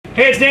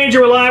Hey, it's Danger.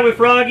 We're live with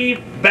Froggy.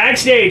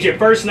 Backstage at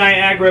First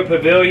Niagra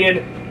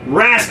Pavillion.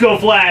 Rascal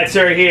Flatts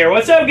are here.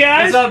 What's up,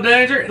 guys? What's up,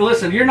 Danger?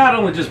 Listen, you're not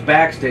only just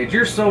backstage,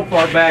 you're so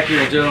far back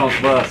here in Jones'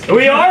 bus.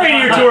 We are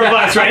in your tour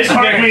bus, right?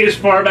 Park me as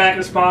far back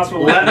as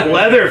possible.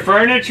 Leather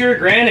furniture,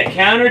 granite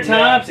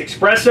countertops,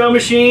 espresso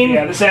machine.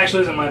 Yeah, this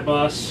actually isn't my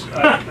bus.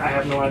 I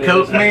have no idea.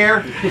 Coke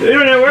mirror. You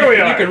don't know where we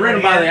are. You can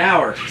rent them by the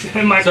hour.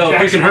 Mike So if we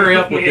Jackson can hurry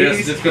up with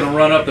movies. this, it's going to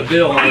run up the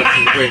bill on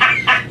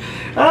us.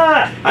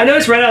 I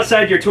noticed right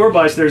outside your tour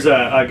bus there's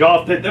a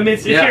golf pit. I mean,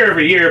 it's here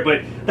every year,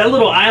 but that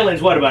little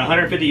island's what, about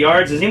 150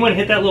 yards? Has anyone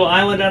hit that little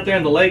island out there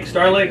in the lake,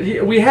 Star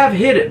Lake? We have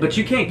hit it, but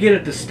you can't get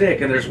it to stick.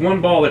 And there's one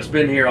ball that's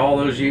been here all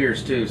those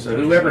years, too. So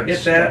whoever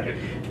hit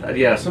that,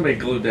 yeah, somebody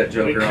glued that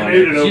joker on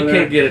it. You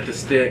can't get it to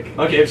stick.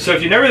 Okay, so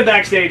if you've never been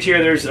backstage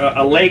here, there's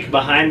a lake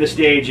behind the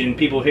stage and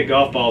people hit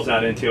golf balls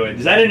out into it.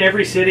 Is that in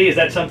every city? Is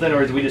that something,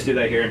 or do we just do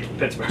that here in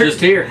Pittsburgh? Just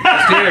here.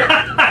 Just here.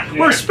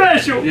 We're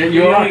special. Yeah,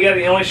 You only got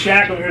the only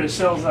shack over here that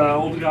sells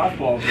old golf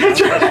balls.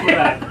 That's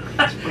right.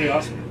 That's pretty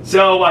awesome.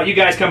 So you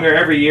guys come here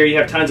every year. You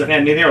have tons of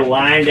fans. I mean, they're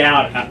lined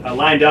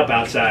up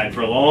outside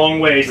for a long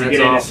ways to get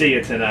in to see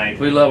it tonight.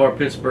 We love our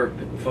Pittsburgh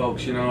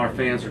folks. You know, our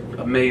fans are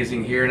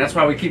amazing here, and that's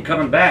why we keep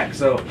coming back.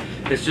 So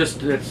it's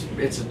just it's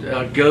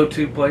a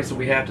go-to place that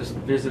we have to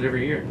visit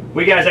every year.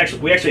 We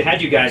actually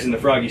had you guys in the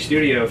Froggy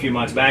studio a few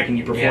months back, and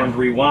you performed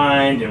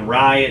Rewind and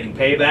Riot and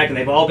Payback, and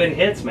they've all been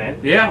hits, man.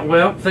 Yeah,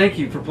 well, thank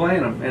you for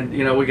playing them. And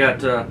you know, we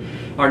got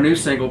our new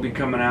single will be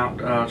coming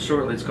out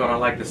shortly. It's called "I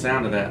Like the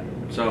Sound of That."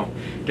 So,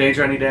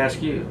 Danger, I need to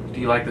ask you,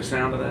 do you like the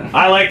sound of that?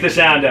 I like the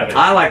sound of it.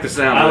 I like the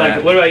sound of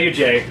that. What about you,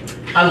 Jay?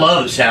 I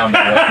love the sound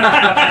of it.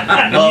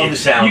 I love the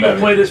sound You of can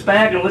play this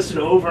back and listen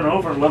to it over and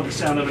over and love the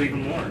sound of it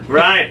even more.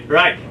 Right,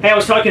 right. Hey, I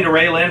was talking to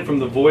Ray Lynn from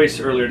The Voice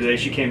earlier today.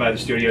 She came by the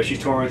studio.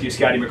 She's touring with you,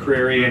 Scotty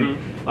McCreery, and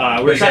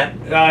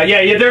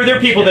they're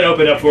people that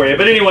open up for you.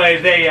 But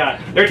anyway,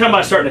 they're talking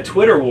about starting a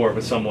Twitter war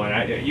with someone.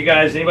 You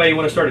guys, anybody you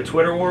want to start a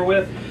Twitter war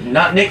with?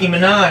 Not Nicki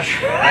Minaj.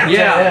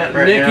 Yeah,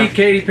 Nikki,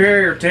 Katy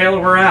Perry, or Taylor,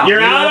 we're out.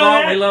 You're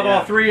out. We love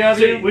all three of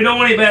you. We don't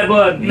want any bad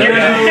blood.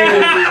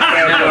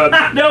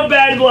 No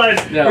bad blood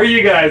for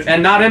you guys.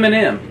 And not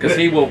Eminem, because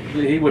he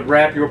would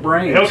wrap your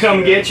brains. He'll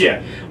come get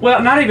you.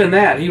 Well, not even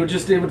that. It would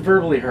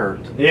verbally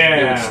hurt. Yeah.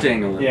 It would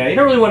sting a little. Yeah, you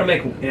don't really want to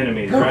make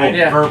enemies, right?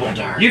 Yeah. Verbal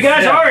darts. You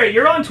guys are.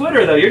 You're on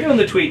Twitter though. You're doing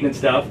the tweeting and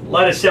stuff. A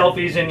lot of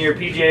selfies in your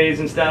PJs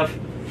and stuff.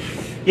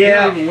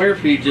 Yeah. I don't even wear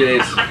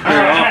PJs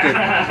very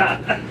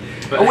often.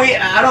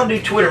 I don't do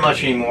Twitter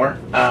much anymore.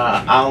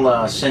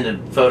 I'll send a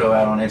photo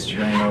out on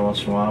Instagram every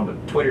once in a while,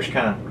 but Twitter's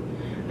kind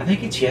of, I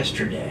think it's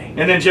yesterday.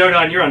 And then Joe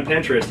Don, you're on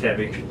Pinterest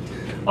heavy.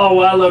 Oh,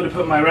 well, I love to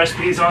put my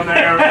recipes on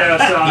there.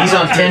 He's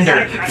on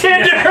Tinder.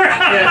 Tinder!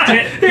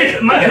 Yeah,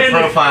 my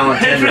profile on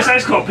Tinder. Pinterest, I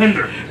just call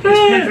Pinder. It's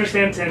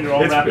Pinterest and Tinder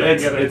all wrapped up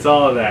together. It's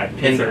all of that.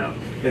 Pinder.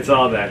 It's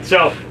all of that.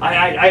 So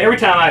every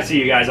time I see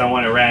you guys, I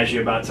want to razz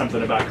you about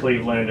something about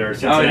Cleveland or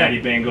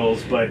Cincinnati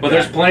Bengals. But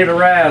there's plenty to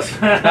razz.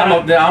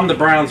 I'm the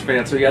Browns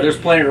fan, so yeah, there's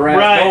plenty to razz.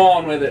 Right. Go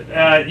on with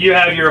it. You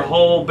have your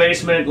whole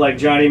basement like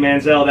Johnny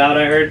Manziel out,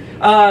 I heard.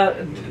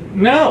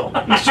 No,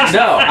 it's just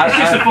it's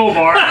just a full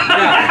bar.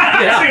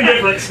 Yeah, Same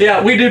difference.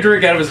 Yeah, we do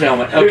drink out of his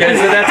helmet. Okay,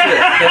 so that's it.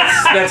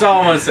 That's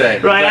all I'm gonna say.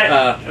 Right.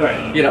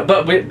 But, you know,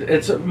 but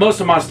it's most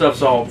of my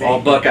stuff's all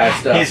Buckeye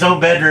stuff. His whole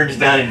bedroom's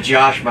down in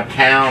Josh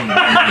McCown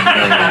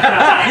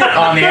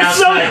on the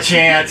outside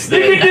chance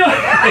that you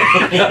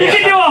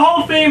could do a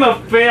whole theme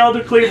of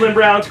failed Cleveland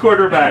Browns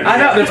quarterbacks. I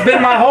know, that's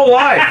been my whole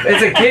life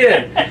as a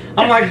kid.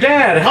 I'm like,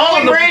 Dad,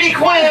 Holy Brady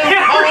Quinn!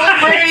 Holy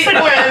Brady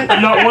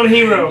Quinn! Not one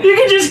hero. You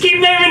can just keep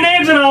naming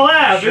names and I'll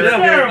laugh. It's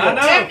terrible. I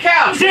know. Tim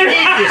Couch, we need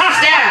you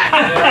stat.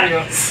 There you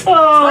go.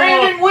 Oh,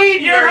 Brandon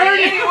Weed, you're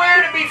hurting.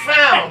 anywhere to be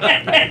found.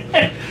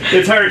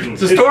 It's hurting.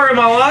 It's the story of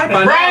my life. I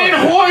know. Brian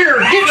Hoyer,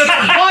 get your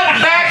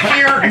butt back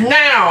here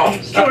now.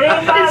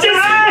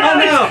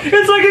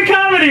 It's like a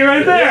comedy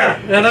right there.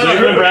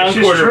 Cleveland Browns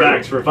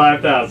quarterbacks for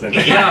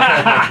 $5,000.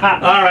 Yeah.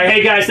 All right,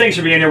 hey guys, thanks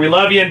for being here. We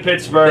love you in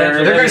Pittsburgh.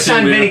 They're going to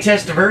sign Vinny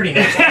Testaverde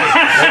next week.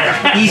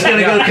 He's going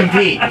to go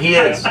compete. He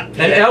is. And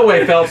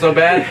Elway felt so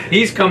bad.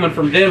 He's coming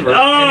from Denver. Oh,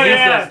 and he's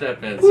yeah. gonna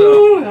step in,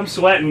 so. I'm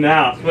sweating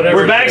now. Whatever.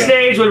 We're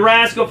backstage with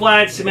Rascal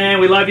Flatts, man.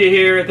 We love you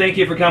here. Thank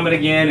you for coming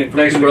again and for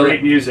Thanks, making brother.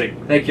 great music.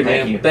 Thank you,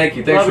 man. Thank you. Thank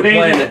you. Thanks Love for it,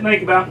 playing Angel. it.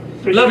 Thank you, Bob.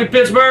 Love you,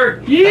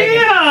 Pittsburgh.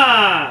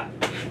 Yeah!